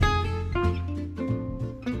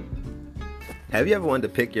Have you ever wanted to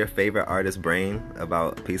pick your favorite artist's brain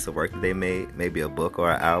about a piece of work that they made, maybe a book or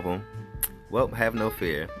an album? Well, have no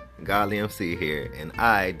fear. Godly MC here, and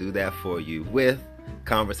I do that for you with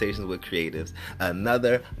Conversations with Creatives,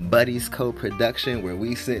 another Buddies co-production where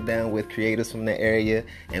we sit down with creatives from the area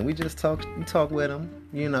and we just talk with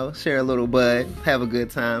them, share a little bud, have a good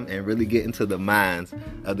time, and really get into the minds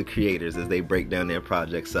of the creators as they break down their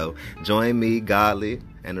projects. So join me, Godly,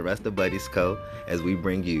 and the rest of Buddies Co. as we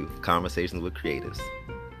bring you Conversations with Creatives.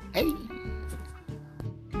 Hey!